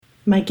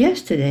My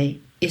guest today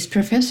is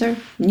Professor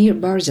Nir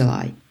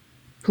Barzilai,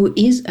 who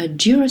is a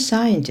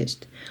gerontologist,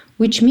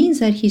 which means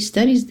that he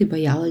studies the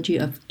biology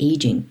of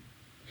aging.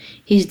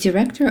 He is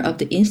director of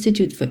the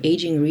Institute for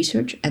Aging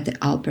Research at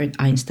the Albert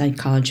Einstein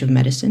College of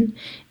Medicine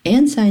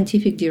and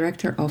scientific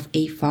director of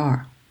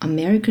AFAR,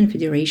 American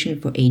Federation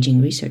for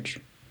Aging Research.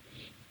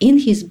 In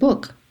his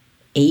book,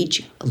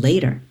 Age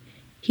Later,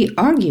 he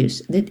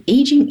argues that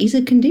aging is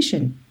a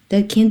condition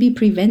that can be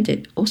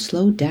prevented or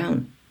slowed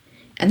down.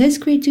 And that's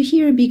great to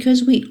hear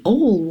because we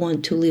all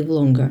want to live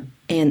longer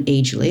and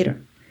age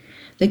later.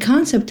 The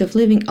concept of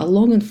living a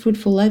long and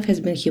fruitful life has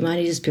been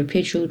humanity's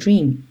perpetual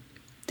dream.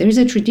 There is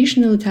a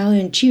traditional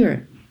Italian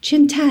cheer,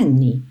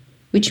 cent'anni,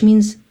 which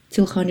means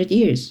till 100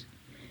 years.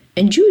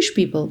 And Jewish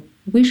people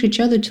wish each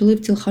other to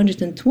live till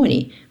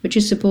 120, which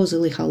is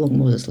supposedly how long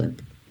Moses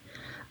lived.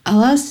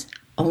 Alas,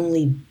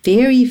 only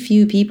very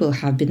few people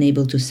have been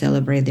able to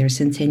celebrate their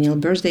centennial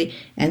birthday,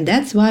 and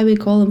that's why we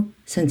call them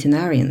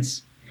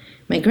centenarians.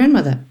 My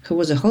grandmother, who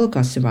was a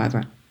Holocaust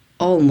survivor,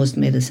 almost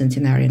made the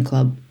centenarian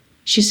club.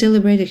 She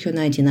celebrated her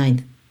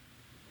 99th.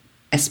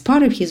 As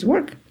part of his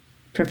work,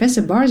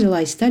 Professor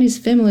Barzilai studies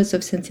families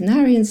of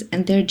centenarians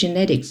and their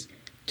genetics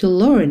to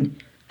learn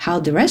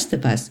how the rest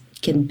of us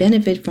can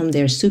benefit from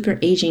their super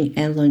aging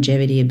and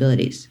longevity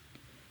abilities.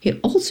 He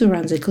also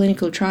runs a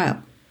clinical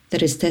trial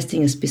that is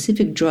testing a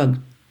specific drug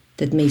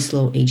that may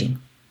slow aging.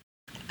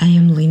 I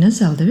am Lina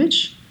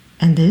Zeldovich,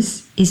 and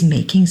this is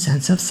Making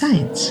Sense of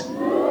Science.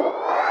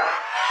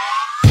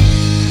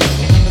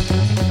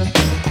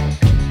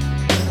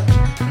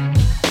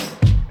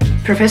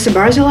 Professor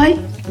Barzilai,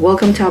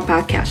 welcome to our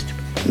podcast,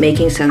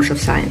 Making Sense of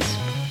Science.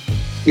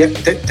 Yeah,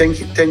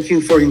 thank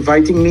you for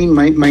inviting me.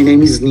 My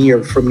name is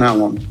Nir from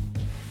now on.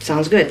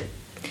 Sounds good.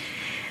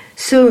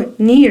 So,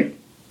 Nir,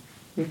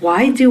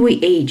 why do we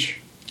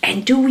age?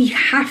 And do we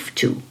have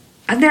to?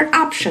 Are there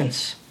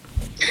options?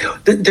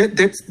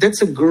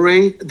 That's a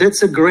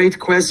great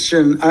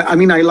question. I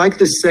mean, I like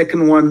the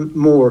second one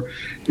more.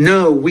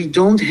 No, we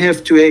don't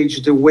have to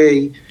age the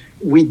way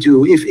we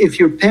do. If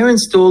your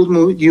parents told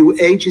you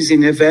age is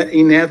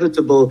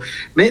inevitable,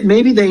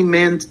 maybe they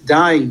meant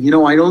dying. You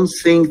know, I don't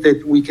think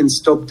that we can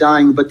stop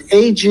dying, but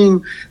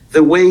aging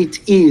the way it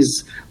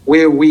is,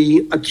 where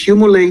we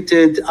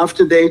accumulated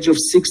after the age of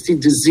 60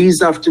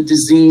 disease after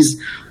disease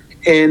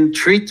and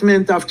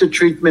treatment after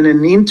treatment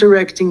and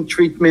interacting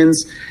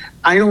treatments,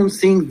 I don't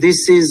think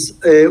this is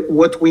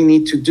what we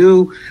need to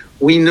do.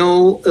 We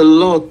know a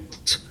lot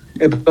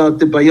about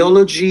the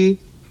biology.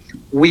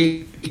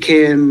 We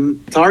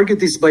can target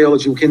this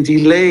biology. We can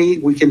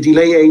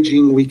delay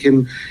aging. We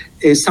can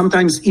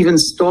sometimes even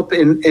stop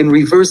and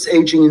reverse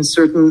aging in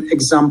certain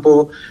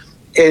example.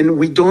 And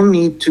we don't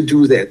need to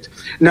do that.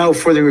 Now,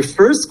 for the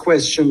first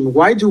question,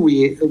 why do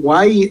we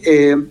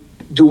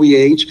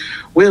age?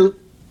 Well,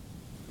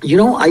 you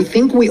know, I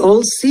think we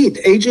all see it.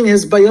 Aging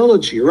is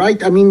biology,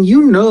 right? I mean,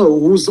 you know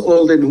who's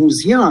old and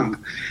who's young.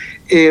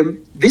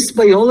 This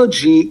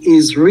biology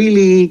is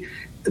really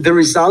the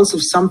results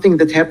of something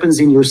that happens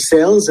in your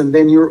cells and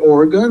then your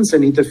organs,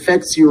 and it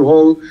affects your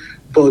whole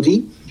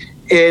body.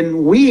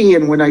 And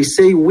when I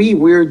say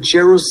we're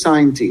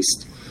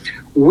geroscientists.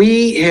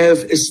 We have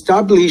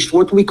established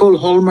what we call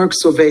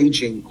hallmarks of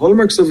aging.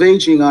 Hallmarks of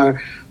aging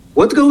are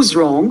what goes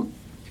wrong,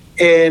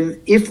 and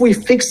if we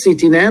fix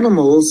it in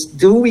animals,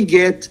 do we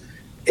get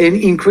an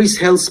increased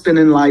health span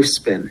and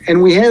lifespan?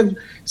 And we have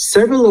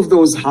several of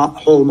those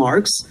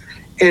hallmarks,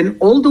 and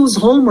all those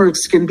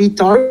hallmarks can be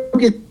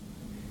targeted.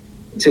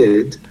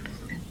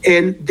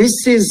 And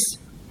this is,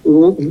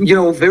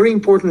 very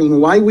important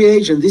in why we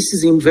age, and this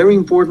is very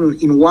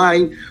important in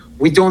why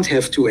we don't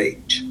have to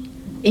age.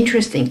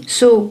 Interesting.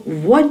 So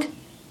what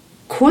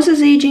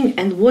causes aging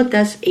and what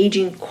does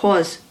aging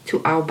cause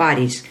to our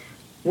bodies?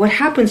 What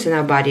happens in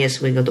our body as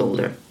we get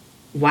older?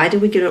 Why do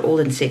we get old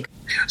and sick?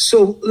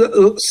 So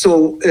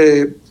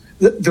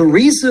the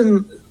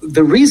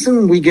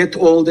reason we get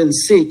old and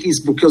sick is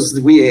because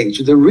we age.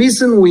 The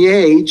reason we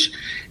age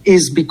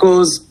is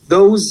because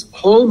those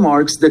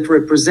hallmarks that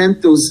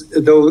represent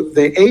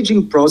the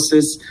aging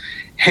process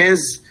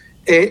has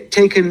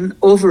taken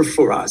over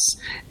for us.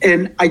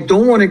 And I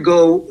don't want to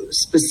go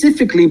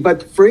specifically,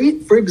 but for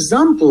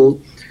example,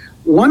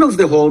 one of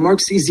the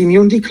hallmarks is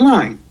immune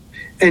decline.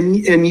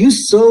 And you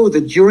saw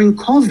that during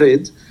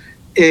COVID,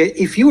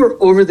 if you were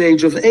over the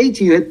age of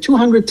 80, you had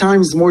 200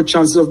 times more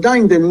chances of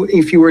dying than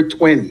if you were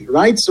 20,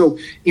 right? So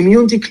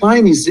immune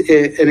decline is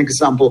an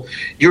example.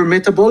 Your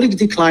metabolic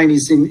decline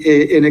is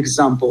an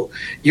example.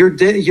 Your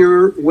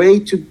way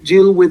to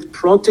deal with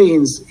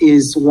proteins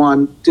is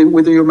one,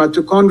 with your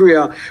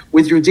mitochondria,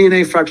 with your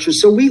DNA fracture.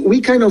 So we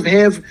kind of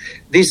have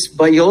this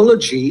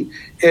biology,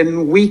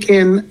 and we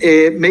can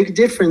make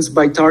difference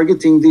by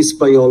targeting this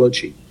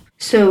biology.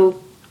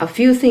 So a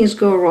few things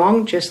go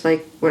wrong, just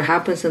like what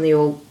happens with the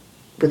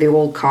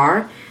old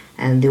car,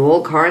 and the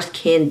old cars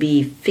can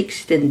be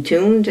fixed and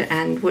tuned,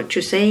 and what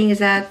you're saying is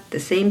that the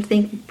same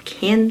thing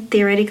can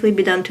theoretically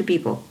be done to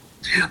people.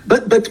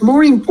 But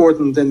more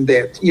important than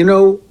that,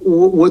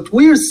 what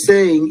we're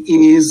saying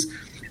is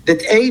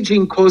that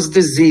aging causes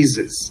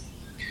diseases.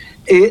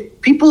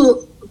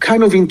 People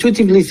kind of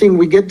intuitively think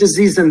we get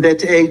disease and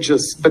that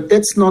ages, but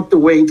that's not the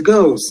way it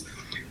goes.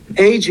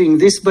 Aging,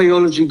 this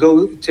biology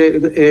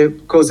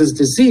causes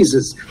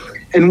diseases.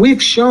 And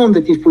we've shown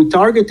that if we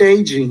target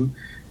aging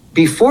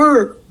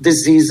before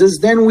diseases,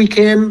 then we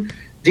can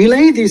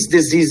delay these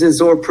diseases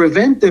or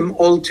prevent them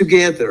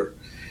altogether.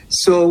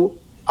 So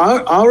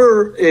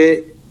our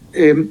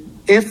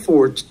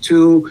effort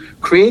to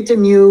create a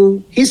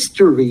new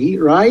history,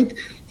 right,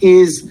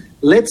 is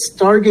let's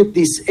target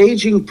this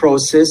aging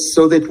process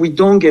so that we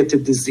don't get a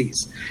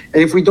disease.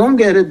 And if we don't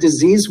get a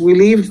disease, we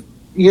live,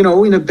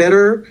 in a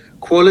better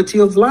quality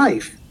of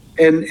life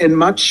and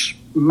much,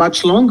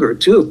 much longer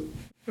too.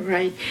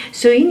 Right.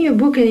 So in your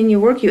book and in your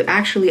work, you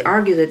actually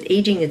argue that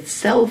aging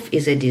itself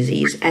is a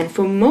disease. And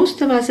for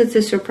most of us, it's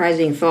a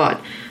surprising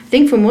thought. I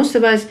think for most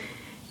of us,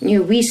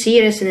 we see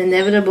it as an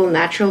inevitable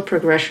natural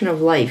progression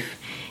of life.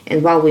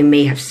 And while we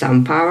may have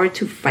some power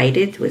to fight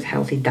it with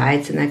healthy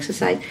diets and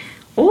exercise,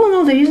 all in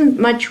all, there isn't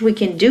much we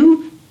can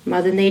do.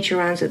 Mother Nature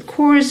runs its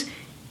course.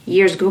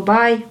 Years go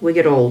by, we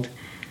get old.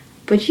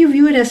 But you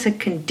view it as a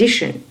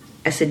condition,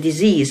 as a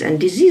disease, and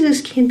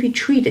diseases can be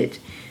treated.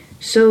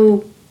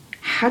 So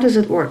how does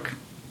it work?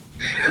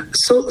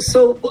 So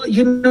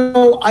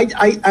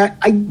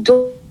I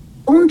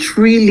don't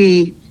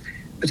really.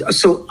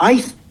 So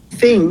I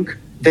think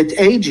that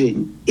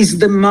aging is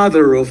the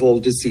mother of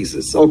all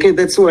diseases. Okay,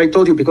 that's what I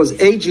told you, because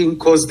aging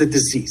caused the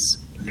disease.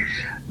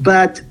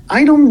 But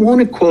I don't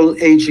want to call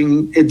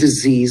aging a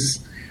disease,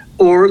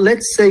 or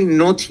let's say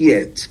not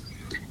yet.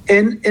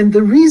 And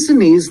the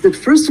reason is that,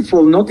 first of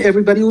all, not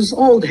everybody who's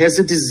old has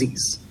a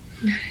disease.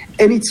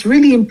 And it's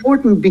really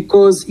important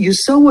because you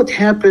saw what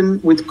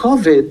happened with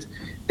COVID.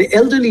 The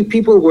elderly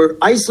people were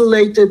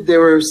isolated. They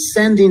were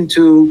sent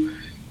into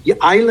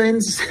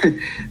islands.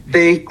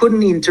 They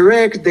couldn't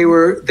interact. They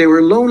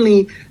were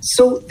lonely.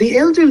 So the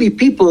elderly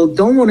people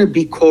don't want to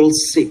be called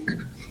sick.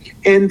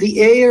 And the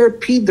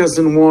AARP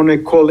doesn't want to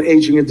call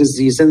aging a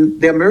disease.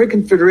 And the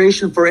American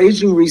Federation for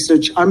Aging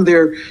Research, I'm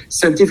their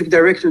scientific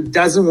director,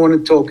 doesn't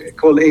want to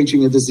call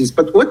aging a disease.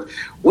 But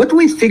what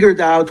we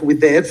figured out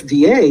with the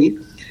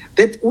FDA,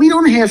 that we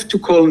don't have to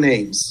call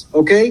names,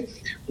 okay?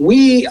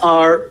 We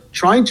are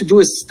trying to do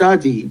a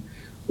study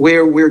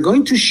where we're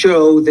going to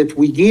show that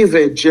we give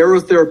a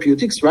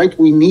gerotherapeutics, right?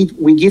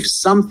 We give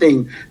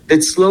something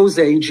that slows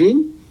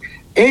aging,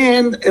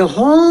 and a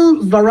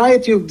whole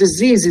variety of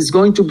disease is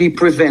going to be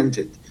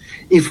prevented.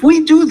 If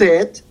we do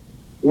that,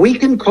 we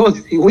can call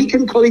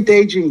it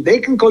aging. They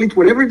can call it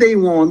whatever they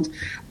want,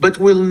 but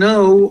we'll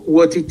know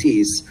what it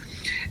is.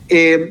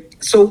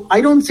 So I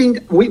don't think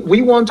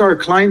we want our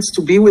clients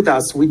to be with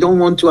us. We don't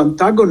want to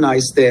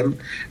antagonize them.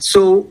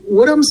 So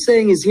what I'm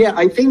saying is,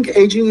 I think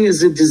aging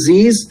is a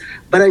disease,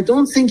 but I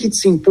don't think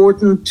it's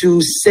important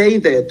to say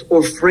that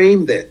or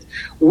frame that.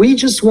 We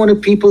just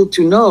wanted people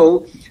to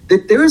know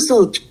that there's an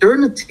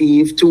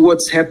alternative to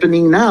what's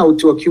happening now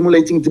to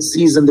accumulating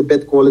disease and the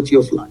bad quality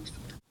of life.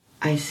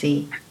 I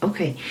see.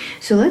 Okay.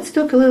 So let's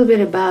talk a little bit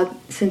about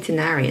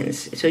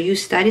centenarians. So you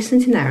study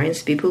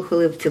centenarians, people who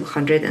live till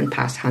 100 and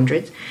past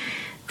 100.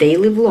 They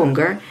live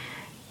longer.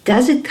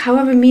 Does it,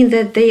 however, mean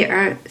that they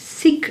are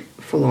sick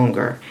for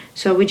longer?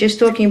 So are we just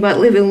talking about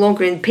living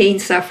longer in pain,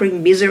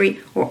 suffering, misery,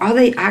 or are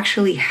they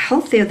actually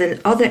healthier than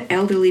other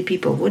elderly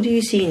people? What do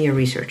you see in your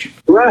research?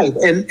 Right,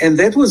 and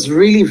that was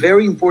really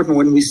very important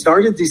when we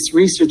started this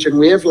research, and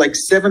we have like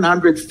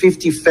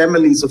 750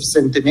 families of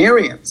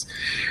centenarians.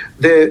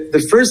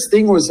 The first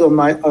thing was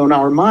on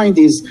our mind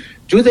is,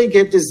 do they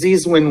get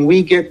disease when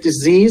we get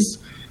disease?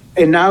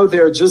 And now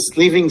they're just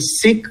living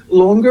sick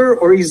longer,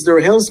 or is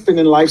their health span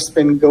and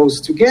lifespan goes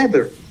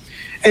together?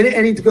 And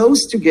it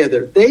goes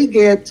together. They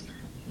get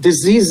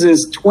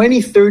diseases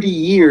 20, 30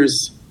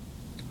 years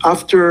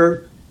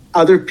after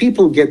other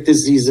people get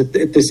disease at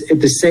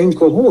the same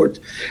cohort.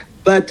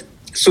 But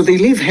so they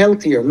live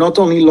healthier, not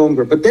only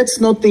longer, but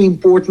that's not the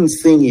important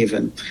thing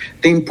even.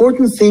 The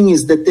important thing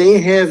is that they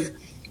have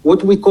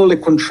what we call a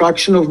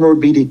contraction of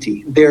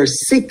morbidity. They're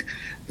sick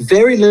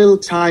very little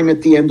time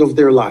at the end of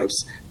their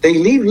lives. They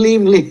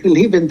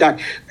live and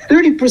die.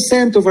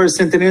 30% of our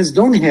centenarians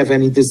don't have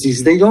any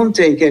disease. They don't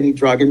take any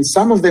drug, and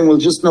some of them will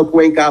just not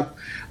wake up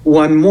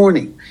one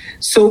morning.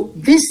 So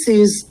this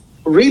is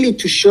really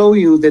to show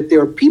you that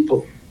there are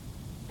people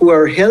who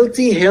are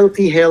healthy,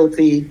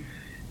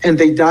 and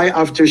they die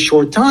after a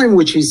short time,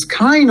 which is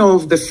kind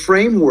of the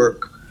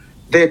framework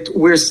that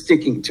we're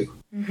sticking to.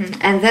 Mm-hmm.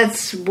 And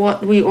that's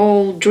what we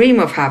all dream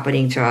of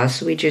happening to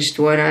us. We just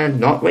want to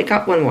not wake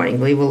up one morning,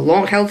 live a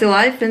long, healthy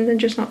life, and then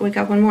just not wake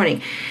up one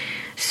morning.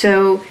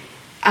 So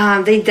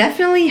they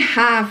definitely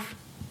have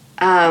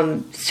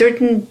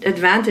certain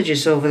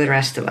advantages over the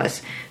rest of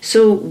us.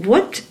 So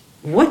what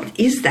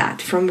is that?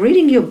 From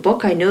reading your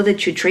book, I know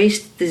that you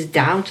traced this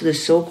down to the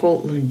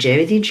so-called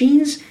longevity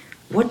genes.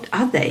 What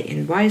are they,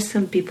 and why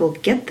some people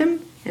get them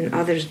and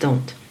others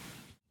don't?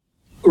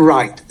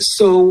 Right.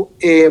 So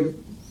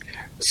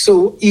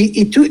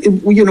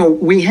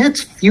we had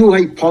few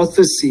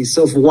hypotheses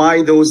of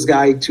why those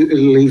guys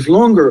live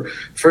longer.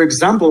 For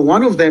example,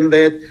 one of them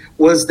that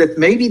was that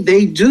maybe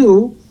they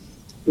do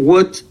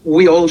what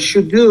we all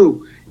should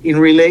do in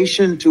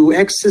relation to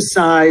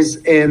exercise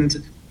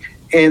and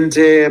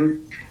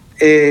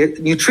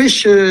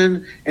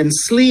nutrition and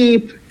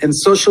sleep and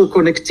social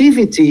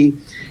connectivity,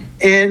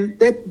 and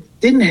that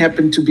didn't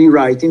happen to be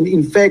right.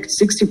 In fact,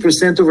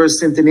 60% of our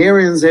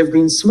centenarians have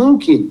been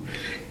smoking,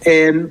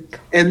 and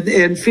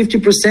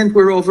 50%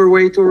 were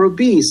overweight or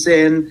obese,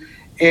 and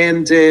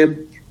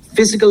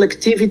physical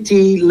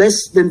activity, less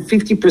than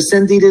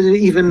 50% did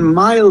even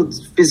mild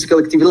physical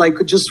activity, like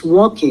just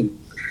walking.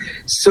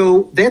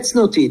 So that's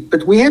not it.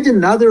 But we had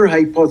another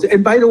hypothesis,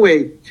 and by the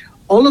way,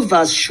 all of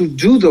us should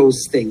do those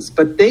things,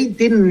 but they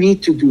didn't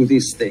need to do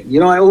this thing. You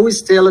know, I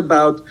always tell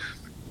about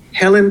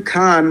Helen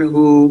Kahn,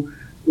 who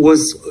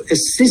was a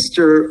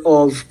sister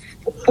of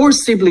 4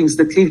 siblings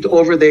that lived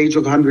over the age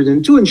of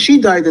 102, and she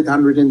died at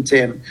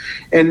 110.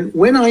 And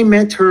when I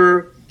met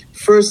her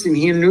first in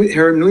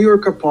her New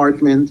York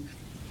apartment,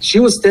 she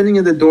was standing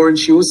at the door and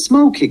she was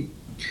smoking.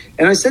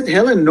 And I said,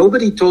 Helen,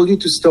 nobody told you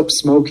to stop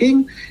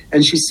smoking?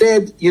 And she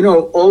said, you know,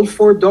 all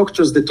 4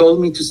 doctors that told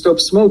me to stop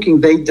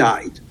smoking, they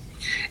died.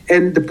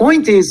 And the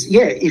point is,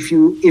 yeah, if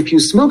you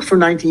smoke for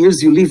 90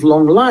 years, you live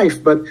long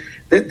life, but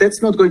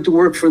that's not going to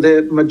work for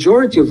the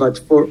majority of us.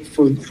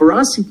 For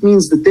us, it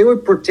means that they were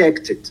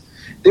protected.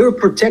 They were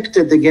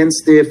protected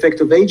against the effect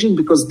of aging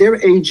because their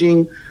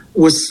aging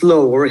was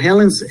slow, or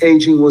Helen's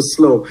aging was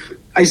slow.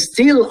 I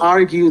still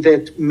argue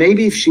that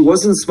maybe if she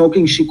wasn't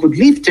smoking, she could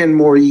live 10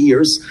 more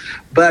years,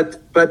 but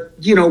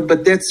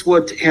that's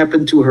what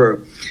happened to her.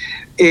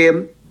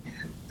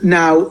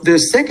 Now, the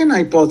second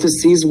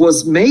hypothesis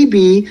was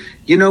maybe,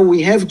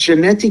 we have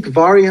genetic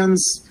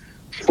variants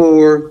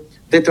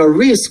that are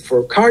risk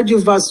for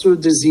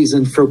cardiovascular disease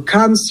and for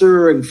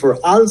cancer and for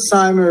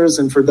Alzheimer's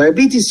and for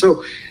diabetes.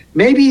 So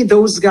maybe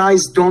those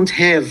guys don't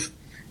have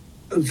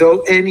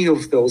any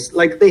of those,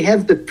 like they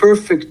have the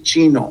perfect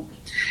genome.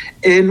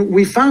 And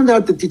we found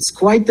out that it's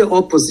quite the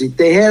opposite.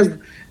 They have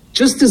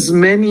just as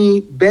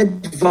many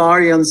bad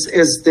variants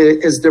as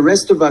the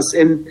rest of us.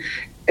 And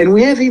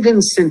we have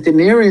even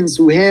centenarians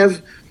who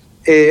have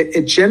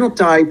a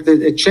genotype,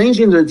 a change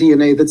in their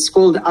DNA that's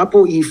called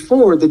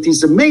ApoE4, that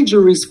is a major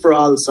risk for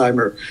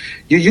Alzheimer.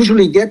 You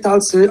usually get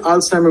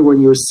Alzheimer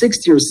when you're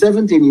 60 or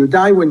 70, and you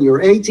die when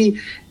you're 80,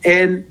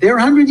 and they're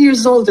 100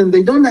 years old and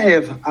they don't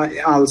have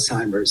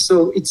Alzheimer's.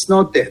 So it's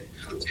not that.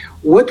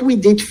 What we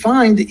did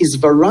find is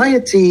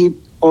variety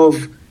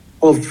of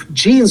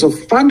genes, of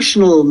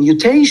functional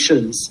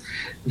mutations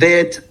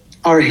that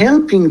are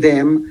helping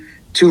them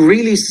to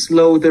really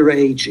slow their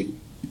aging.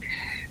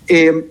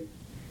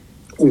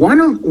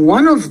 One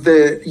of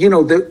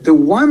the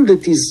one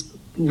that is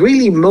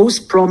really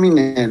most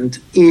prominent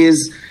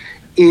is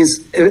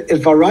a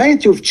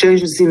variety of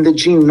changes in the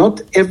gene,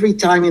 not every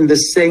time in the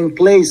same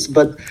place,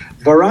 but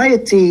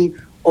variety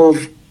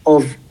of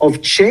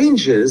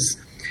changes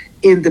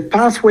in the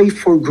pathway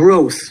for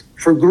growth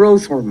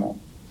hormone.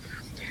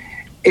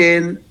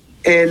 And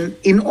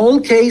in all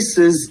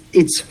cases,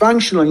 it's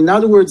functional. In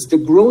other words, the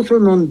growth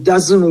hormone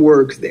doesn't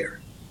work there.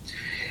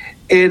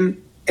 And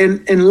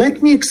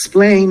let me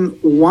explain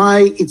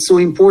why it's so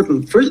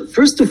important.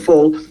 First of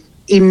all,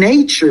 in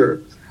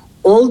nature,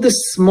 all the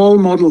small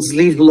models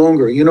live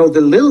longer.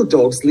 The little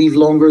dogs live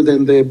longer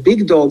than the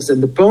big dogs,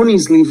 and the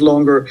ponies live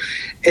longer.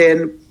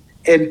 And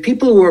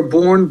people who are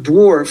born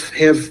dwarf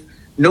have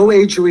no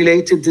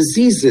age-related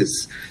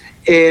diseases.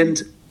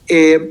 And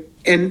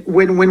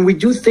when we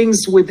do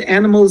things with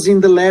animals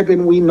in the lab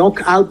and we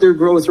knock out their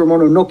growth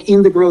hormone or knock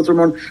in the growth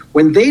hormone,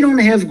 when they don't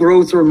have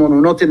growth hormone,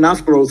 or not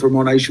enough growth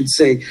hormone, I should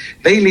say,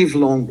 they live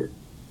longer.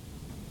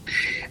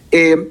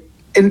 And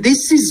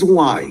this is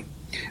why.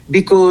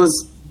 Because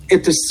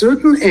at a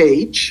certain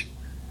age,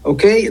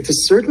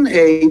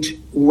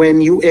 when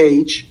you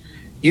age,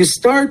 you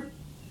start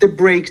the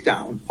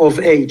breakdown of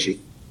aging.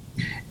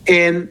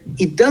 And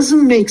it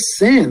doesn't make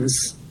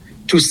sense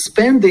to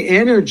spend the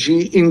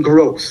energy in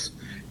growth.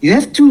 You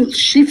have to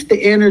shift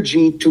the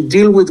energy to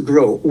deal with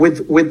growth,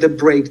 with the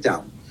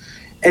breakdown.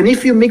 And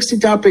if you mix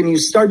it up and you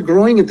start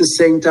growing at the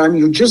same time,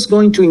 you're just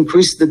going to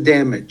increase the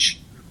damage.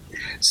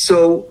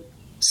 So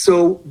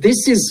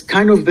this is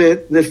kind of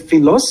the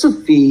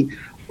philosophy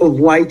of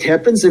why it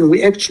happens, and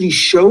we actually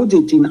showed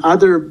it in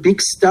other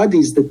big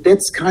studies that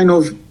that's kind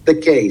of the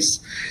case.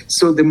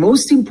 So the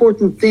most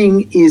important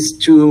thing is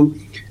to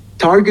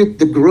target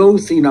the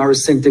growth in our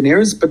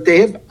centenaries, but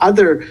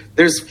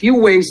there's few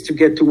ways to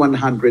get to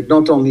 100,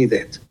 not only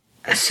that.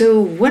 So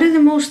what are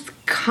the most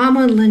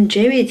common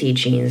longevity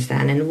genes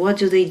then, and what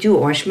do they do?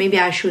 Or maybe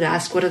I should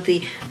ask, what are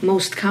the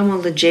most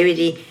common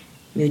longevity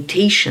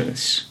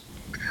mutations?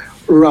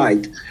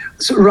 Right.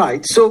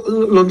 So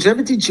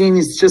longevity gene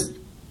is just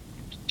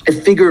a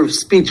figure of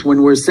speech.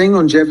 When we're saying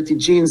longevity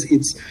genes,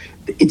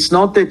 it's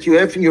not that you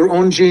have your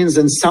own genes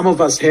and some of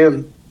us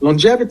have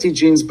longevity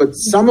genes, but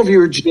some of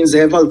your genes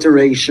have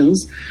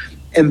alterations,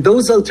 and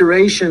those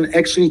alterations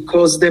actually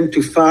cause them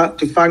to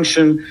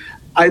function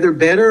either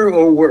better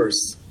or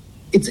worse.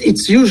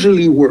 It's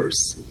usually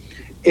worse.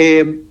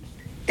 I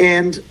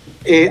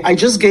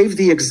just gave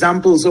the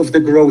examples of the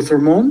growth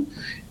hormone.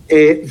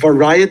 a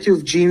variety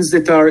of genes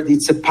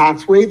it's a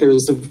pathway.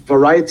 There's a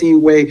variety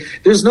way.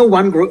 There's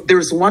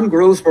there's one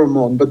growth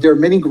hormone, but there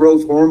are many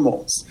growth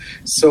hormones.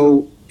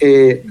 So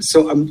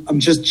I'm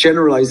just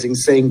generalizing,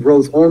 saying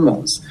growth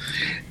hormones.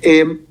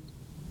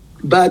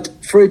 But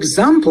for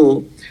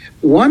example,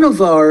 one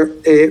of our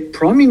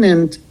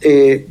prominent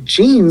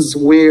genes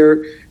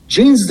were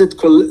genes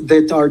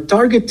that are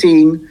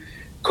targeting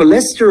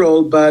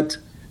cholesterol, but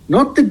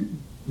not the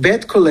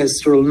bad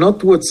cholesterol,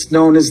 not what's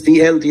known as the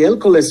LDL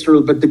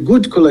cholesterol, but the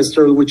good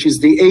cholesterol, which is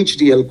the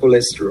HDL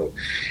cholesterol.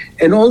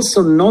 And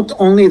also not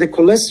only the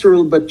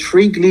cholesterol, but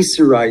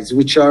triglycerides,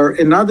 which are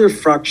another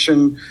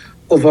fraction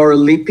of our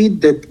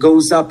lipid that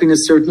goes up in a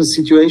certain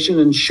situation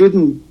and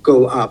shouldn't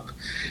go up.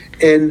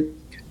 And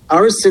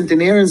our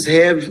centenarians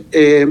have,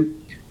 a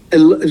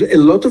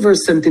lot of our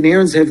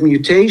centenarians have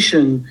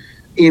mutation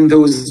in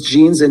those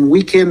genes, and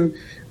we could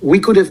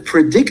have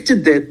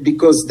predicted that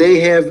because they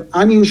have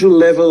unusual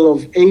level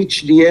of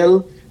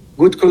HDL,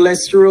 good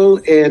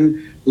cholesterol,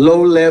 and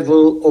low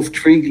level of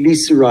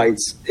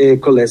triglycerides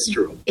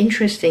cholesterol.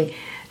 Interesting.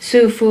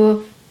 So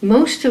for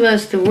most of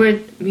us, the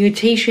word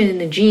mutation in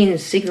the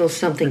genes signals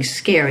something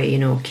scary,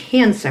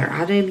 cancer,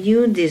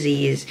 autoimmune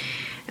disease,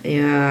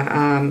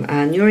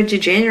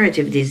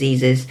 neurodegenerative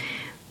diseases.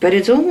 But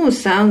it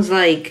almost sounds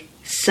like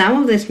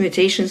some of these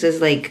mutations is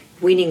like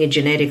winning a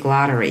genetic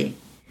lottery.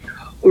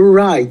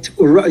 Right.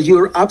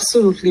 You're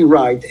absolutely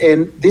right.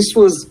 And this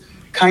was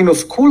kind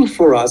of cool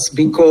for us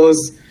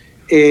because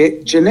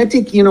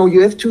genetic,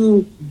 you have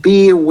to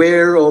be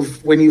aware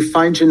of when you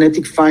find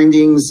genetic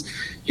findings,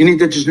 you need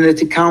the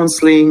genetic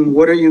counseling.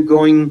 What are you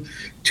going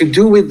to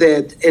do with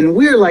that? And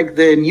we're like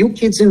the new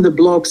kids in the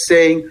block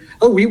saying,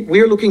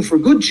 we're looking for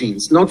good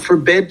genes, not for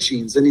bad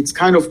genes. And it's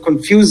kind of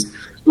confused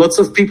lots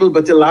of people,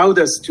 but allowed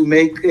us to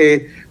make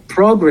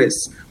progress.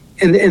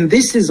 And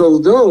this is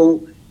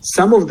although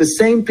some of the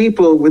same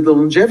people with the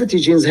longevity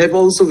genes have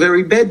also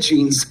very bad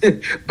genes,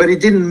 but it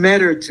didn't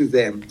matter to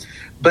them.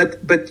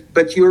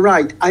 But you're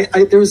right.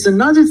 There's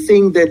another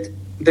thing that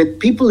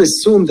people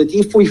assume that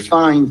if we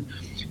find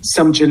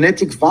some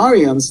genetic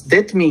variants,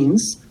 that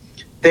means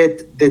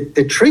that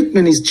the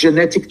treatment is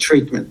genetic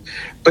treatment.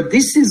 But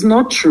this is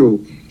not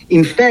true.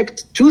 In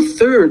fact,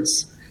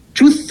 two-thirds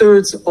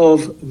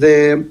of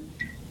the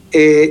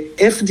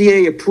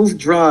FDA-approved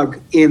drug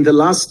in the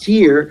last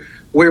year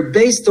were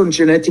based on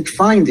genetic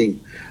finding.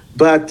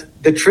 But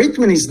the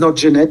treatment is not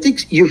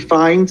genetic. You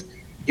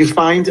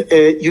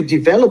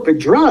develop a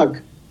drug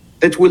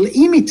that will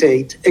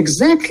imitate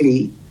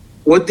exactly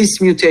what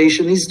this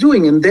mutation is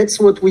doing. And that's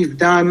what we've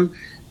done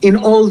in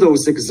all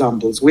those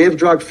examples. We have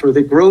drugs for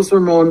the growth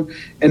hormone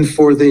and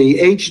for the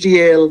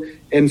HDL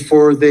and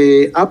for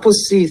the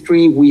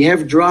ApoC3. We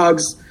have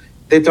drugs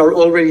that are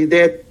already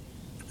there,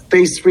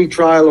 phase 3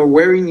 trial or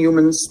were in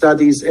human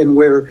studies and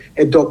were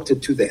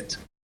adopted to that.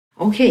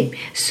 Okay,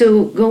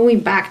 so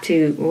going back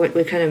to what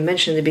we kind of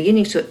mentioned in the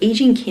beginning, so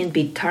aging can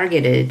be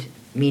targeted,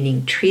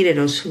 meaning treated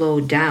or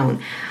slowed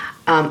down.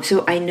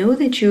 So I know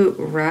that you're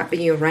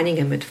running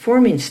a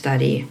metformin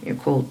study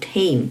called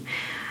TAME,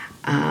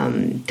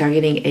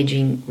 targeting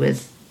aging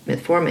with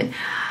metformin.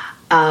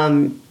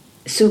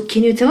 So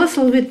can you tell us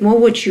a little bit more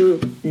what you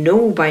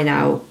know by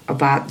now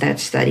about that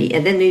study?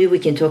 And then maybe we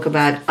can talk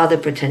about other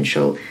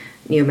potential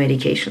new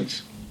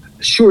medications.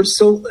 Sure.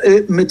 So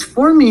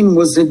metformin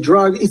was a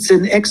drug. It's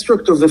an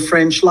extract of the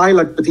French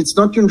lilac, but it's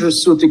not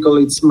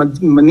nutraceutical. It's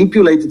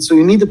manipulated, so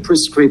you need a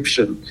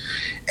prescription.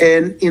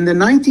 And in the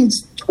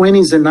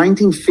 1920s and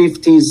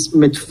 1950s,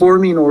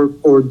 metformin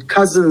or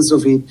cousins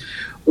of it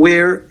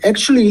were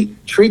actually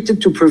treated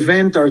to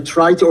prevent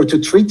arthritis or to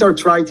treat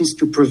arthritis,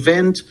 to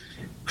prevent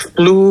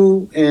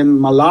flu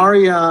and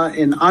malaria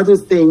and other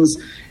things.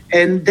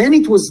 And then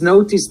it was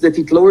noticed that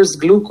it lowers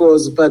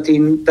glucose, but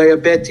in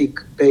diabetic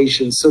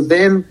patients. So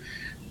then,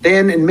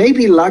 and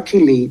maybe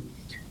luckily,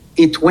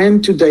 it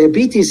went to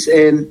diabetes,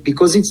 and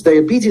because it's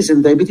diabetes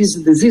and diabetes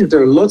disease,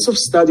 there are lots of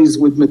studies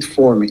with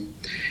metformin.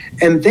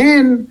 And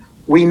then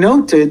we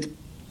noted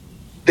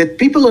that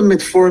people on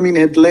metformin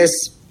had less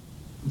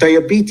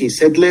diabetes,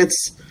 had less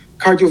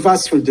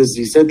cardiovascular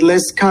disease, had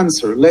less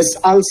cancer, less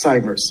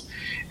Alzheimer's,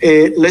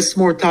 less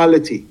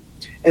mortality.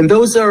 And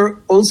those are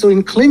also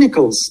in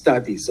clinical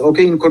studies,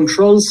 in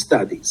control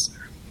studies.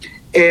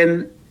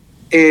 And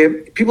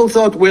people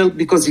thought, well,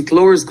 because it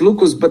lowers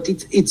glucose, but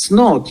it's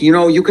not.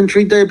 You can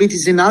treat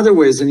diabetes in other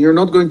ways, and you're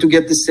not going to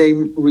get the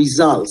same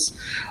results.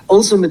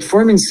 Also,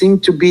 metformin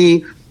seemed to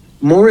be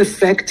more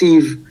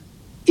effective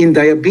in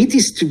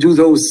diabetes to do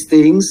those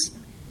things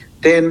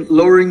than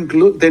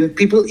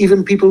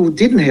even people who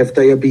didn't have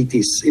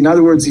diabetes. In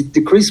other words, it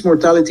decreased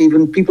mortality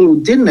even people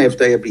who didn't have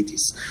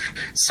diabetes.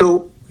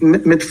 So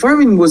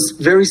metformin was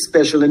very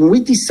special, and we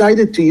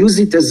decided to use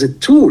it as a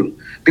tool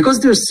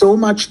because there's so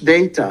much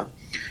data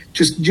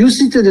to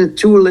use it as a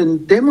tool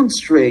and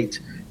demonstrate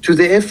to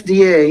the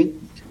FDA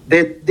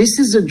that this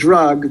is a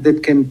drug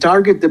that can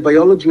target the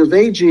biology of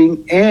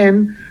aging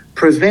and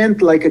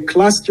prevent like a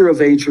cluster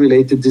of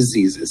age-related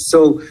diseases.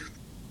 So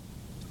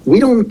we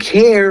don't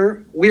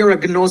care. We are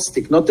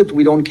agnostic, not that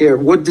we don't care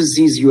what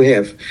disease you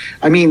have.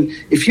 I mean,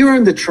 if you're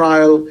in the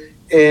trial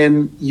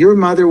and your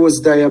mother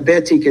was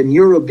diabetic and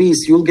you're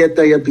obese, you'll get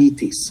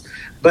diabetes.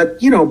 But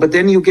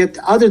then you get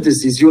other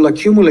disease, you'll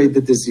accumulate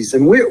the disease.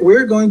 And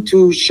we're going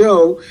to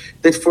show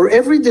that for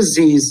every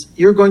disease,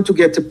 you're going to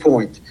get a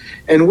point.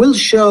 And we'll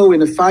show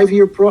in a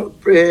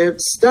 5-year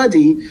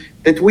study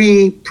that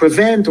we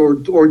prevent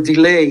or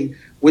delay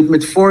with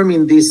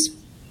metformin this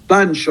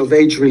bunch of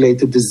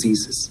age-related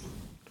diseases.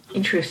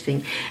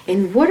 Interesting.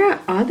 And what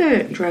are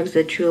other drugs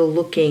that you're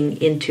looking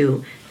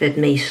into that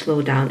may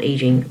slow down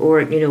aging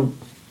or,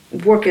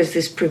 work as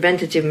this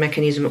preventative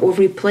mechanism or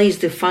replace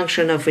the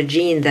function of a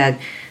gene that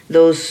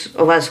those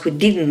of us who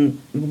didn't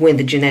win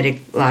the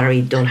genetic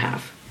lottery don't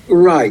have?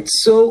 Right.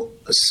 So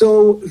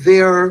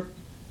there are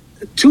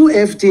 2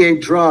 FDA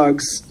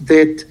drugs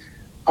that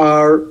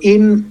are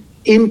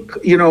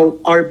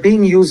are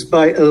being used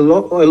by a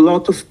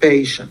lot of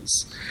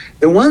patients.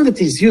 The one that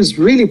is used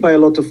really by a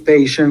lot of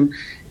patients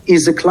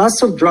is a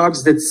class of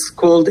drugs that's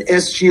called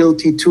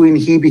SGLT2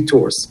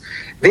 inhibitors.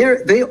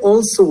 They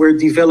also were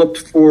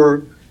developed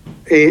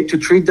to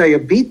treat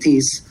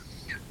diabetes,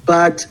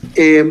 but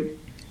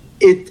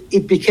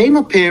it became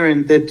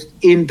apparent that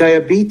in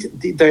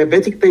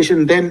diabetic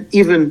patient, then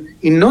even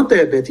in not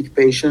diabetic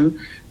patient,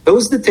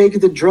 those that take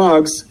the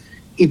drugs,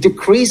 it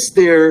decreased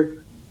their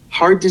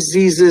heart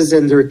diseases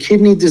and their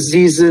kidney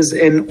diseases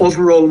and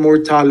overall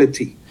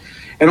mortality.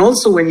 And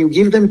also when you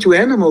give them to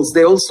animals,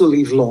 they also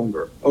live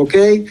longer,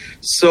 okay?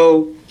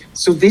 So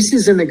this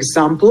is an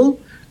example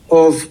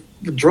of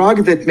a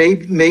drug that may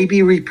be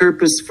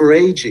repurposed for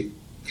aging.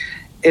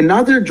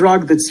 Another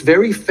drug that's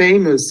very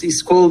famous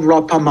is called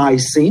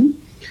rapamycin.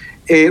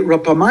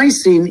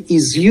 Rapamycin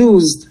is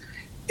used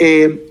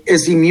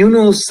as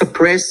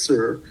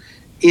immunosuppressor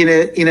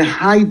in a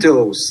high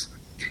dose.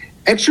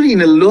 Actually,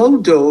 in a low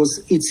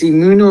dose, it's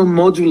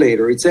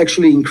immunomodulator. It's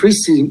actually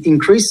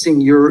increasing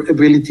your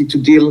ability to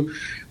deal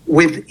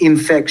with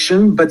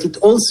infection, but it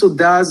also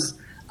does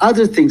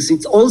other things.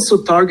 It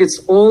also targets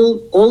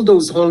all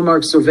those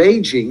hallmarks of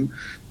aging.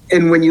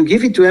 And when you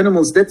give it to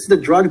animals, that's the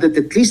drug that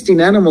at least in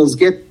animals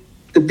get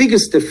the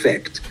biggest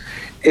effect.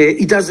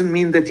 It doesn't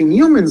mean that in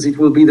humans it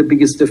will be the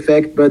biggest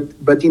effect,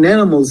 but in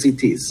animals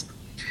it is.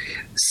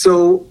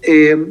 So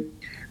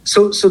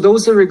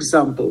those are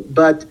examples.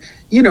 But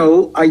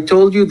I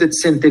told you that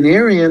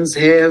centenarians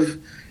have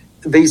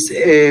this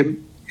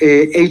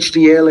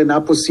HDL and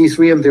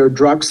ApoC3, and there are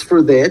drugs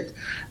for that.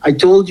 I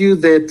told you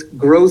that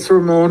growth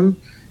hormone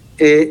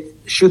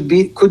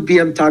could be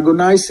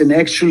antagonized, and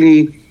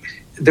actually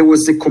there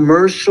was a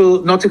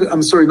commercial,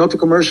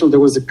 there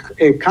was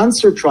a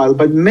cancer trial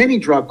by many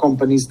drug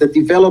companies that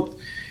developed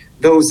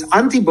those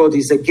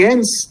antibodies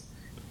against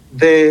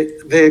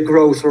the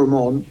growth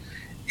hormone.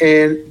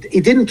 And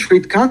it didn't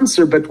treat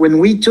cancer, but when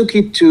we took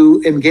it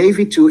and gave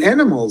it to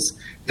animals,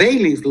 they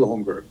lived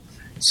longer.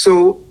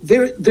 So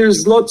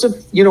there's lots of,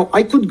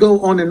 I could go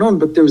on and on,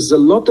 but there's a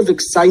lot of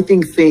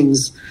exciting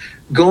things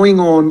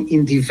going on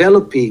in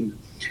developing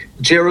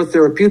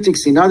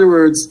gerotherapeutics. In other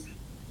words,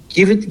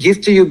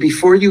 give to you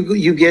before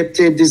you get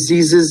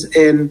diseases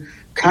and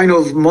kind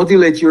of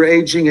modulate your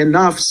aging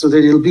enough so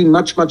that it'll be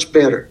much, much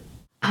better.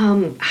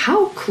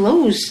 How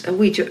close are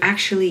we to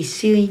actually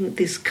seeing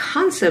this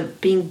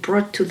concept being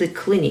brought to the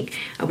clinic?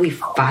 Are we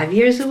 5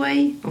 years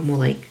away or more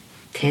like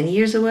 10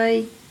 years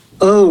away?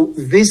 Oh,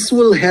 this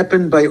will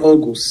happen by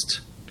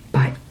August.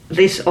 By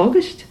this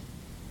August?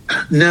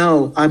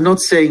 No, I'm not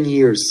saying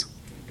years.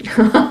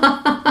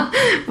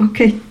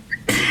 Okay.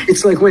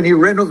 It's like when you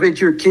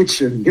renovate your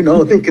kitchen,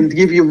 they can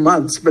give you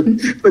months,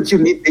 but you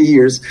need the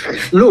years.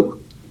 Look,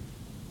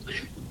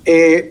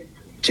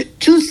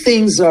 two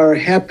things are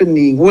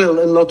happening. Well,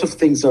 a lot of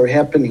things are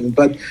happening,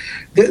 but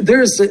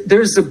there's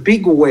a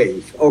big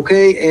wave,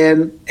 okay?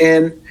 And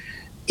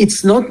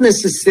it's not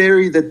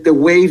necessary that the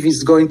wave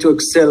is going to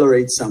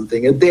accelerate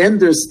something. At the end,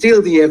 there's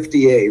still the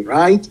FDA,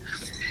 right?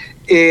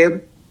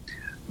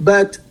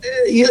 But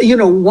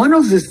one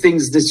of the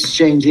things that's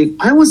changing,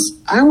 I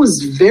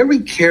was very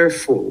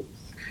careful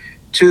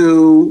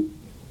to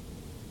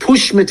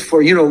push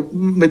metformin.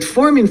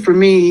 Metformin for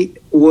me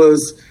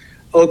was,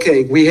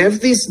 okay, we have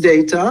this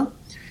data,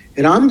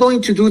 and I'm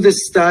going to do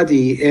this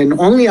study, and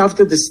only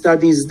after the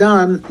study is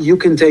done, you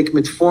can take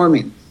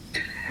metformin.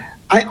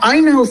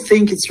 I now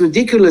think it's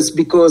ridiculous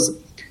because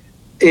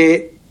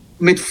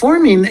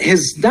metformin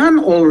has done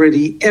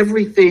already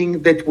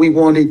everything that we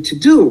wanted to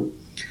do.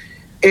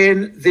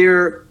 And there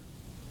are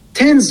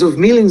tens of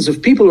millions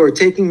of people who are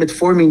taking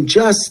metformin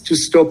just to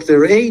stop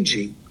their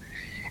aging.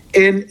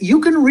 And you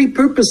can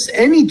repurpose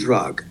any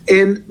drug.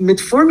 And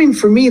metformin,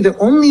 for me, the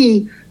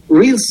only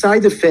real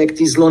side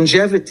effect is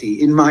longevity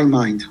in my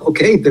mind.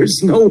 Okay,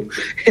 there's no,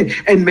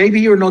 and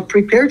maybe you're not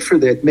prepared for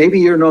that. Maybe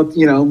you're not,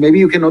 maybe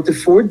you cannot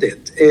afford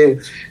that.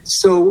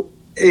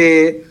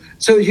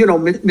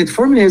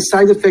 Metformin has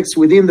side effects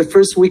within the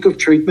first week of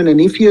treatment.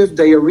 And if you have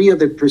diarrhea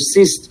that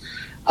persists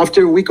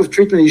after a week of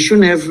treatment, you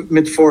shouldn't have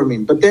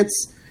metformin. But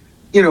that's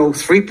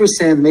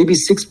 3%, maybe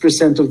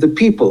 6% of the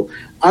people.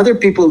 Other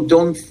people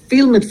don't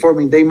feel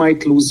metformin. They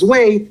might lose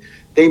weight.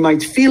 They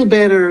might feel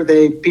better.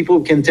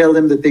 People can tell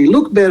them that they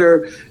look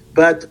better.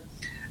 But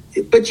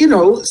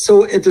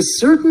so at a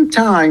certain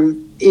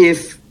time,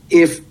 if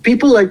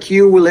people like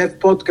you will have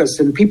podcasts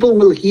and people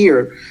will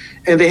hear,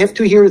 and they have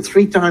to hear it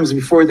 3 times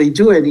before they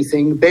do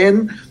anything,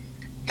 then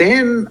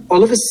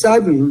all of a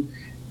sudden,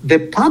 the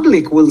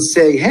public will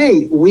say,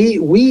 hey, we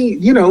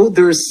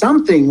there's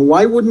something.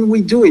 Why wouldn't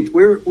we do it?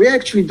 We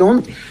actually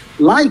don't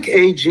like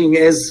aging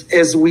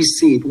as we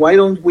see it. Why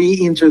don't we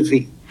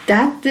intervene?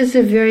 That is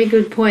a very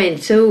good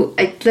point. So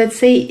let's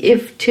say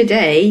if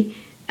today,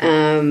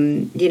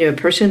 a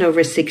person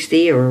over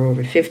 60 or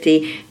over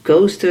 50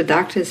 goes to a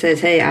doctor and says,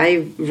 hey,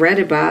 I read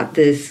about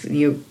this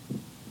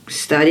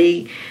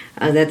study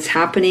that's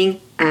happening,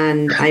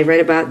 and I read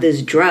about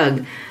this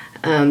drug.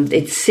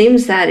 It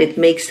seems that it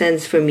makes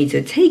sense for me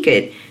to take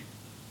it.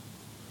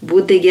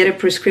 Would they get a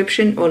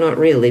prescription or not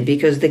really?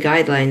 Because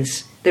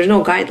there's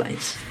no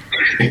guidelines.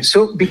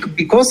 So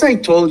because I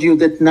told you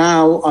that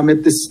now I'm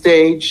at the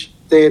stage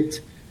that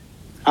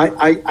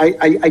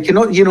I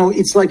cannot,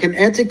 it's like an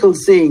ethical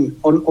thing.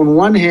 On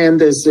one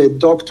hand, as a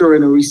doctor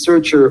and a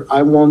researcher,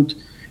 I want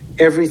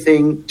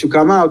everything to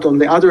come out. On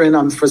the other hand,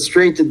 I'm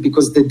frustrated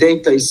because the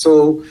data is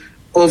so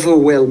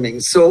overwhelming.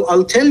 So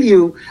I'll tell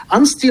you,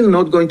 I'm still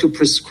not going to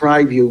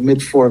prescribe you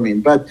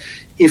metformin, but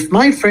if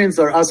my friends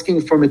are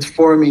asking for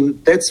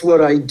metformin, that's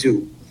what I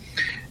do.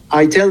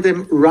 I tell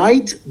them,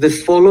 write the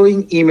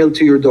following email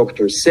to your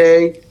doctor.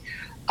 Say,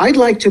 I'd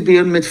like to be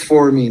on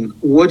metformin.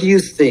 What do you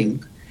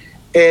think?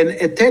 And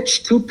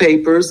attach 2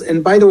 papers.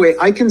 And by the way,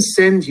 I can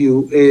send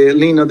you,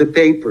 Lena, the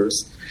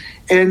papers.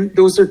 And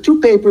those are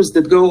 2 papers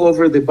that go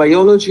over the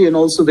biology and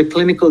also the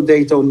clinical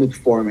data on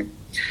metformin.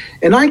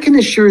 And I can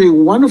assure you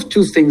one of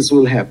 2 things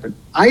will happen.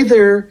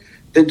 Either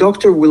the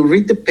doctor will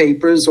read the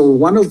papers or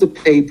one of the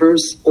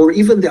papers or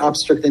even the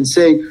abstract and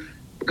say,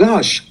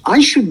 gosh,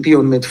 I should be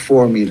on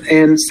metformin.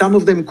 And some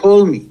of them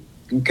call me,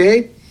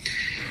 okay?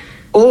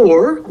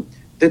 Or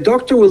the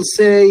doctor will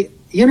say,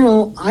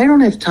 I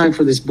don't have time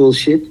for this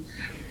bullshit,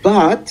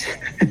 but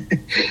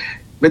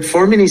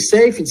metformin is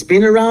safe. It's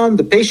been around.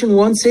 The patient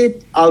wants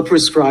it. I'll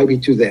prescribe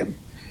it to them.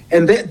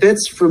 And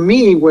that's for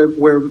me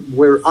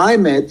where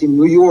I'm at in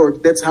New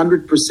York. That's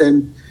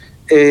 100%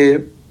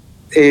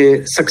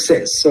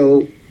 success.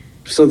 So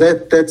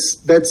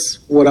that's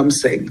what I'm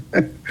saying.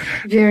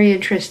 Very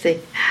interesting.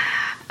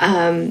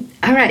 All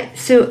right.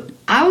 So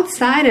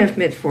outside of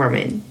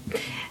metformin,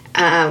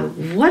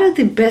 what are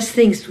the best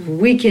things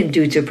we can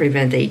do to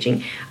prevent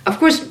aging? Of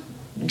course,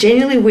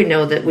 generally we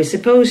know that we're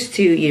supposed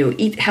to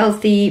eat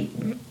healthy,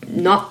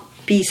 not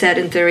be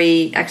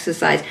sedentary,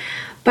 exercise.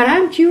 But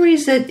I'm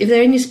curious if there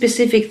are any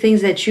specific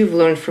things that you've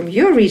learned from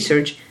your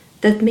research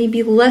that may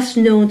be less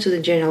known to the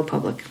general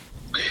public.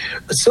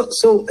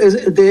 So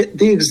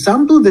the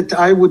example that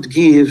I would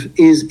give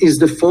is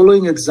the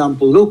following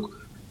example. Look,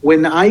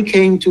 when I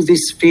came to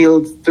this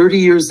field 30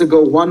 years ago,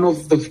 one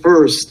of the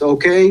first,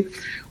 okay,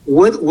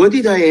 what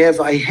did I have?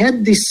 I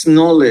had this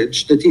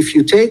knowledge that if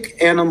you take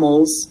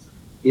animals,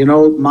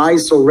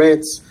 mice or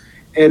rats,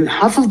 and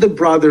half of the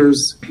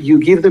brothers, you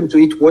give them to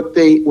eat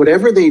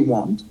whatever they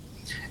want,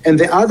 and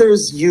the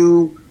others,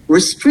 you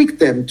restrict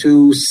them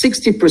to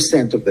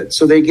 60% of it,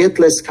 so they get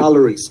less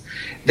calories.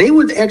 They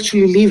would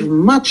actually live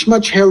much,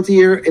 much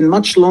healthier and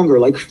much longer,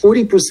 like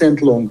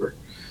 40% longer.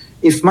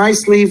 If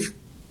mice live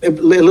a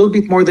little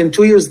bit more than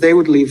 2 years, they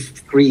would live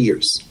 3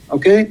 years,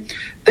 okay?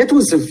 That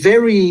was a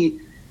very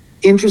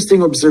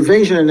interesting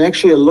observation, and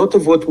actually a lot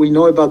of what we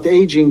know about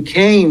aging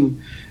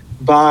came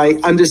by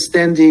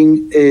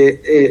understanding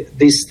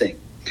this thing.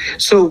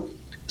 So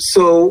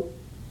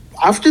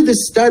after the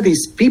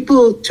studies,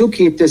 people took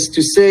it as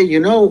to say,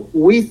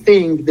 we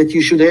think that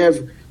you should have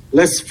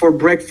less for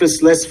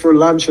breakfast, less for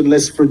lunch, and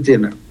less for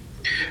dinner.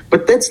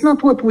 But that's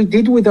not what we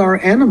did with our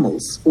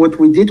animals. What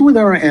we did with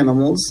our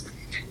animals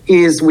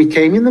is we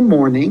came in the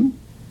morning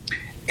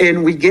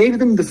and we gave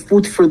them the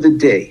food for the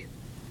day.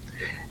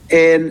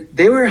 And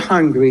they were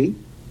hungry,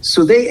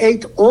 so they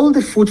ate all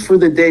the food for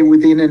the day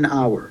within an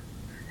hour.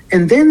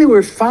 And then they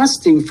were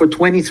fasting for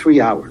 23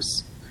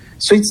 hours.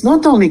 So it's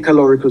not only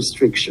caloric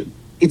restriction,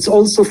 it's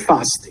also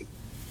fasting.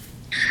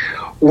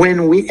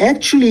 When we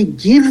actually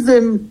give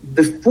them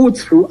the food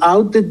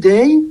throughout the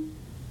day,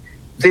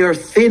 they are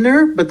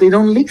thinner, but they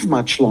don't live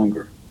much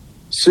longer.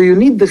 So you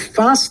need the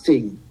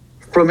fasting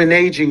from an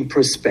aging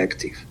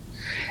perspective.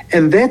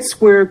 And that's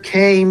where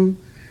came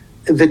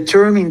the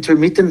term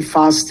intermittent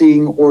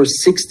fasting or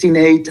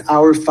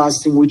 16-8-hour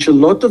fasting, which a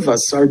lot of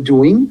us are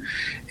doing.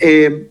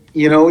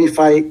 If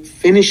I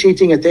finish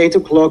eating at 8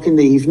 o'clock in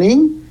the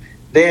evening,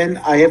 then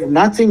I have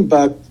nothing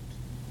but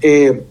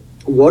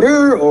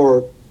water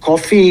or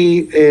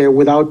coffee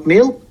without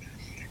milk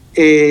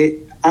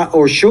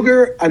or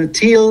sugar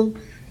until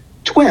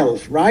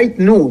 12, right?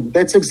 Noon.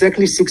 That's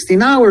exactly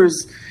 16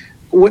 hours.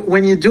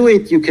 When you do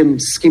it, you can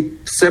skip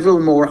several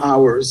more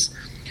hours.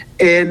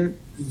 And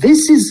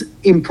this is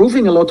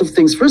improving a lot of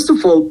things. First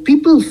of all,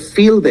 people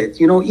feel that,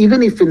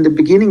 even if in the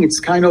beginning it's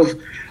kind of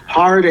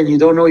hard and you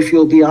don't know if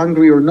you'll be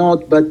hungry or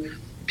not, but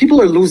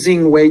people are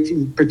losing weight,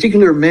 in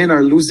particular men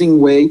are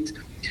losing weight.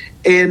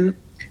 And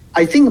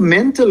I think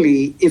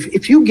mentally,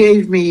 if you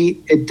gave me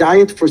a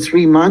diet for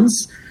 3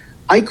 months,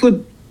 I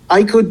could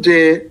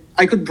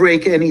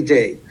break any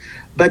day.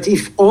 But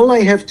if all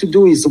I have to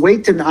do is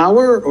wait an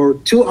hour or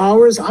 2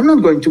 hours, I'm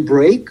not going to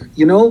break,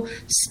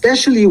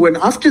 especially when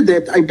after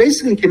that, I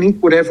basically can eat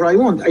whatever I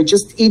want. I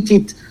just eat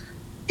it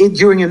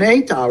during an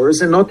 8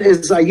 hours and not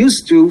as I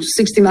used to,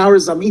 16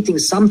 hours, I'm eating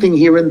something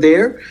here and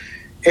there.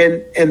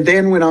 And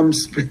then when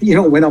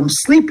I'm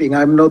sleeping,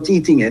 I'm not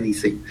eating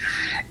anything.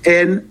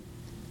 And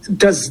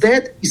does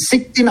that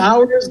 16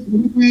 hours,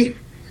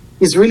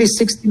 is really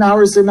 16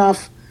 hours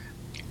enough?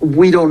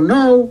 We don't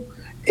know.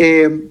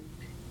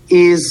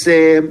 Is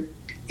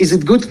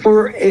it good for?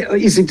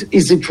 Is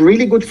it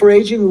really good for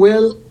aging?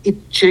 Well, it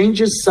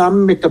changes some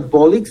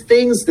metabolic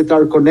things that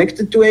are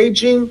connected to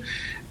aging.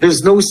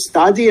 There's no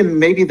study, and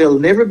maybe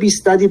there'll never be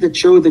study that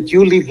show that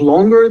you live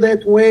longer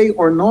that way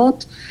or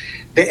not.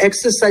 The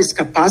exercise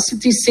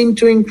capacity seems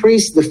to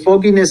increase. The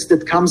fogginess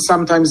that comes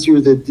sometimes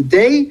during the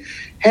day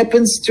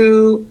happens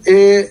to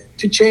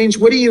change.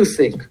 What do you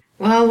think?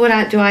 Well,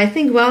 do I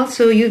think? Well,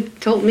 so you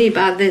told me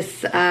about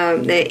this, the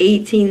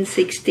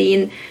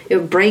 1816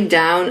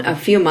 breakdown a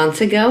few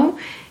months ago,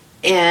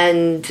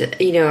 and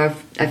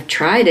I've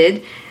tried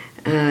it,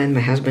 and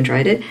my husband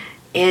tried it,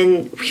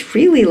 and we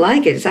really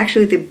like it. It's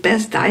actually the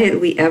best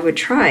diet we ever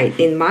tried.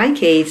 In my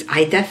case,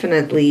 I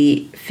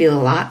definitely feel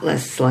a lot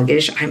less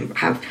sluggish. I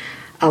have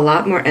a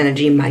lot more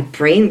energy. My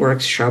brain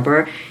works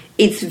sharper.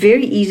 It's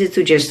very easy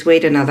to just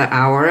wait another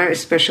hour,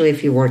 especially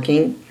if you're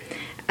working.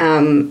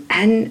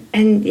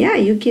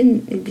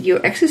 Your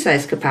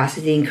exercise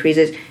capacity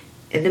increases.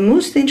 And the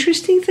most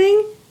interesting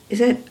thing is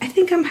that I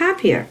think I'm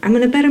happier. I'm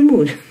in a better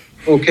mood.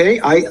 Okay,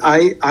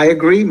 I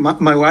agree.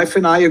 My wife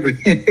and I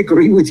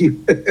agree with you.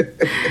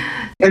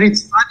 And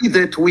it's funny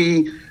that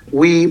we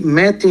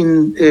met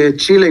in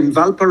Chile, in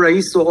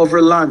Valparaiso,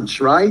 over lunch,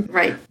 right?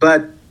 Right.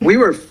 But we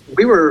were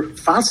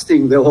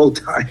fasting the whole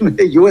time.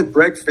 You had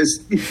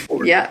breakfast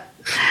before. Yeah.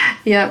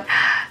 Yeah.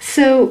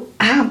 So,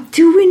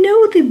 do we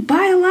know the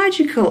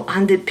biological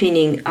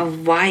underpinning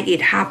of why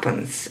it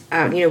happens?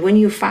 When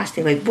you're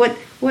fasting, like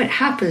what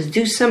happens?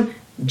 Do some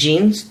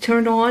genes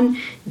turn on?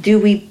 Do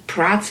we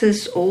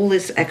process all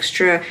this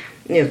extra,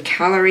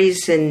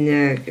 calories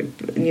and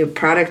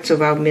products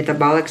of our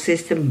metabolic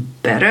system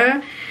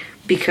better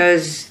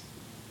because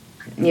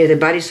the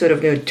body sort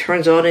of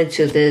turns on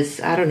into this,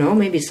 I don't know,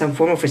 maybe some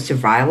form of a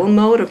survival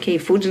mode? Okay,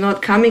 food's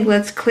not coming,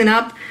 let's clean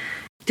up.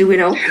 Do we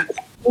know?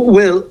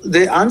 Well,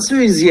 the answer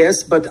is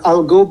yes, but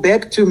I'll go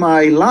back to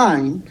my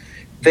line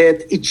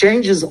that it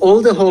changes all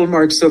the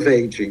hallmarks of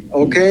aging,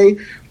 okay?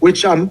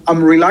 Which I'm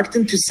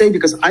reluctant to say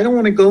because I don't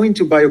want to go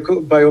into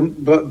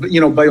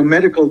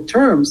biomedical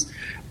terms,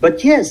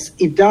 but yes,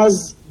 it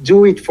does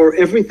do it for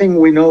everything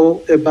we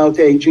know about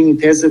aging.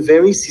 It has a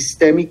very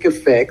systemic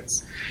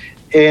effects,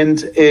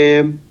 and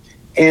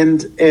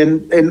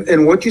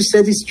what you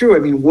said is true. I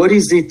mean, what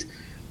is it?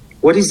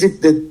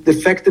 The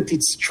fact that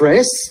it's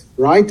stress,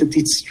 right? That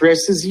it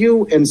stresses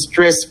you and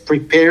stress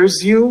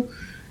prepares you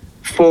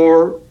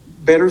for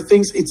better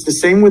things. It's the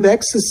same with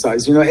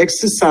exercise.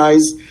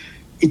 Exercise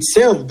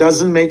itself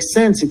doesn't make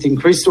sense. It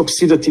increases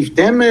oxidative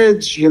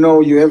damage.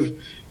 You have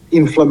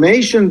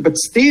inflammation, but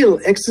still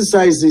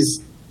exercise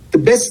is the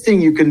best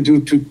thing you can do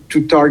to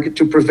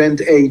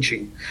prevent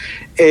aging.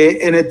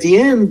 And at the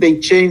end, they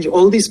change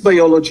all this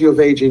biology of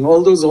aging,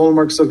 all those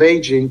hallmarks of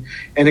aging,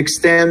 and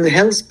extend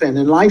health span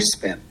and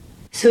lifespan.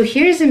 So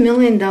here's $1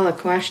 million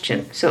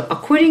question. So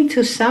according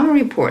to some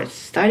reports,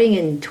 starting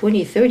in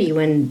 2030,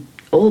 when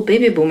all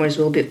baby boomers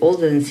will be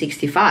older than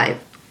 65,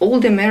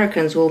 old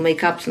Americans will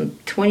make up some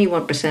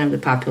 21% of the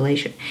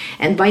population.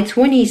 And by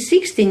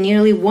 2060,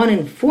 nearly 1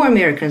 in 4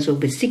 Americans will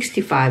be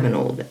 65 and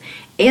older.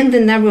 And the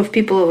number of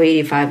people over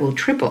 85 will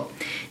triple.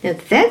 Now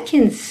that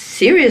can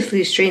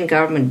seriously strain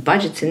government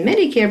budgets and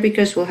Medicare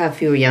because we'll have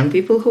fewer young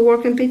people who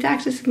work and pay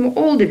taxes and more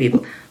older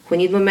people who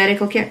need more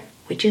medical care,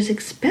 which is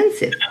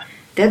expensive.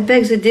 That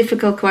begs a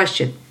difficult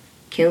question.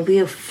 Can we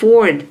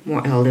afford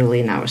more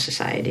elderly in our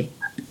society?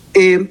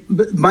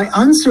 My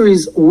answer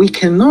is we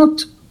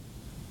cannot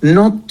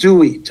not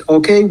do it,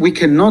 okay? We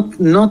cannot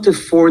not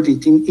afford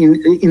it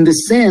in the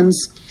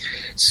sense.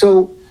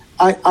 So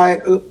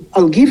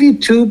I'll give you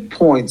 2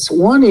 points.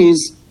 One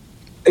is,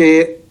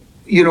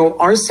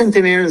 our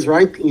centenarians,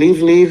 right,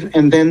 live,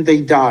 and then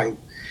they die.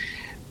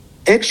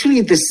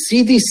 Actually, the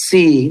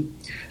CDC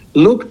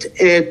looked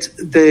at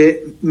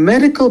the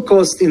medical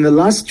cost in the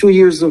last 2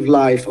 years of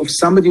life of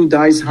somebody who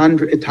dies at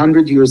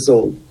 100 years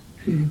old.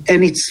 Mm-hmm.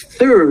 And it's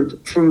third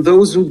from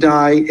those who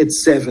die at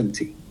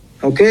 70,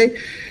 okay?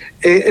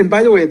 And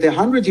by the way, at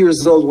 100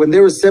 years old, when they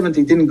were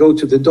 70, didn't go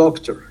to the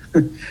doctor,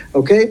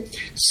 okay?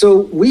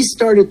 So we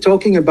started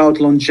talking about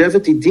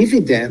longevity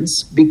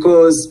dividends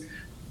because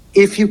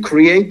if you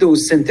create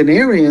those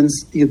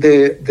centenarians,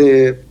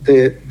 the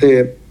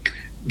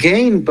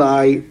gain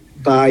by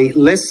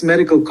less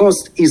medical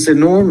cost is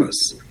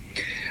enormous.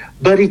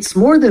 But it's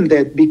more than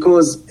that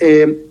because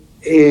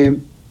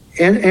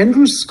And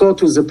Andrew Scott,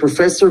 who's a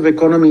professor of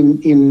economy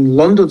in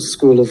London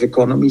School of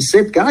Economy,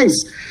 said, guys,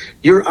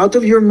 you're out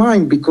of your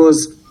mind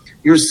because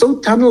you're so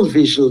tunnel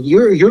vision.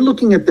 You're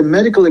looking at the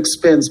medical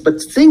expense, but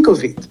think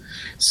of it.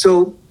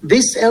 So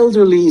this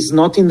elderly is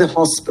not in the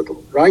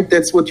hospital, right?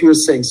 That's what you're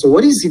saying. So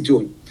what is he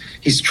doing?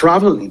 He's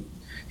traveling.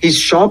 He's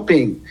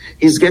shopping.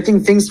 He's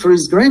getting things for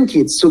his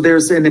grandkids. So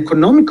there's an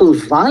economical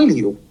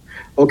value,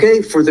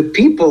 okay, for the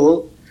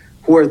people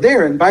who are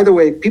there. And by the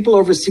way, people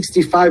over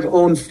 65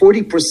 own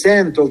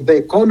 40% of the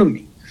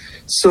economy.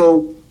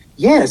 So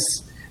yes,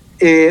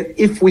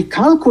 if we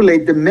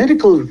calculate the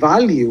medical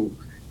value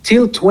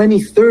till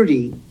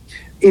 2030,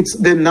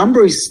 the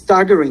number is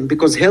staggering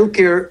because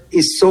healthcare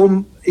is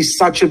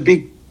such a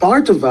big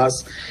part of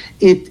us.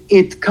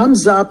 It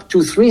comes up to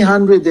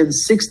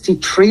 $360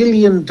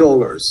 trillion.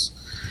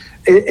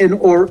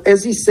 Or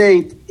as he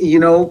said,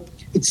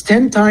 it's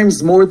 10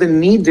 times more than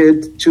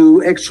needed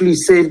to actually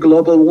save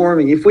global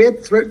warming. If we had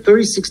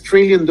 $36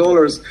 trillion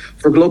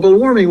for global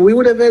warming, we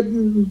would have had,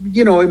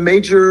 a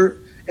major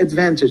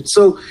advantage.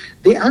 So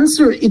the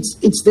answer, it's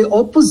the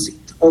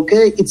opposite,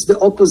 okay? It's the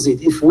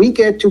opposite. If we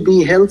get to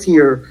be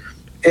healthier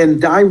and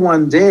die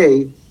one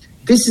day,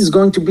 this is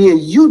going to be a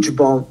huge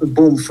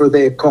boom for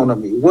the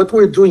economy. What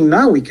we're doing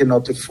now, we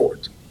cannot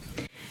afford.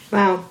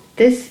 Wow,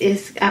 this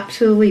is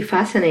absolutely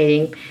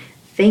fascinating.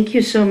 Thank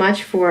you so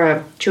much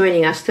for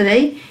joining us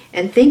today.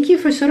 And thank you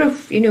for sort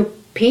of,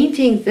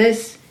 painting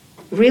this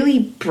really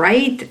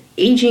bright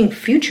aging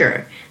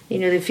future.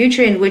 The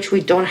future in which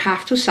we don't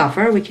have to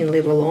suffer, we can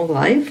live a long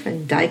life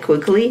and die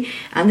quickly.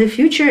 And the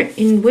future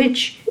in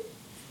which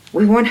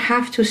we won't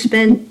have to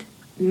spend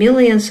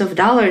millions of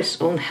dollars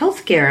on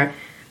healthcare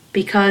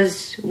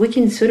because we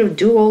can sort of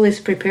do all this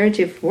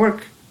preparative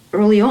work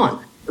early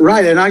on.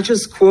 Right, and I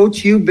just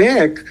quote you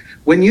back.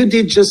 When you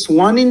did just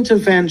one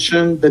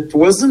intervention that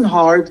wasn't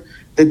hard,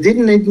 that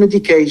didn't need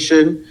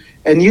medication,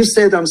 and you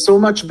said, I'm so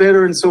much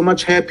better and so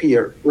much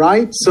happier,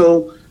 right?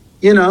 So,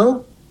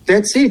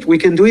 that's it. We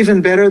can do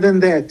even better than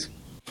that.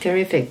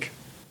 Terrific.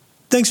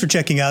 Thanks for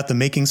checking out the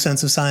Making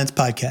Sense of Science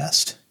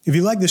podcast. If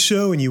you like the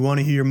show and you want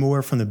to hear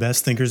more from the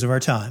best thinkers of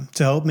our time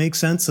to help make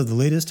sense of the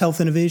latest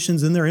health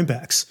innovations and their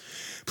impacts,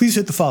 please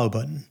hit the follow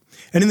button.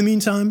 And in the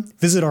meantime,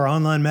 visit our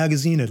online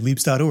magazine at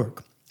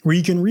leaps.org, where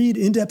you can read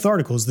in-depth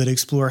articles that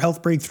explore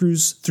health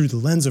breakthroughs through the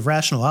lens of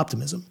rational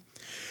optimism.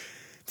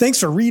 Thanks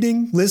for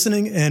reading,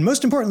 listening, and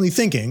most importantly,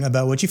 thinking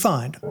about what you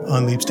find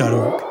on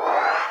leaps.org.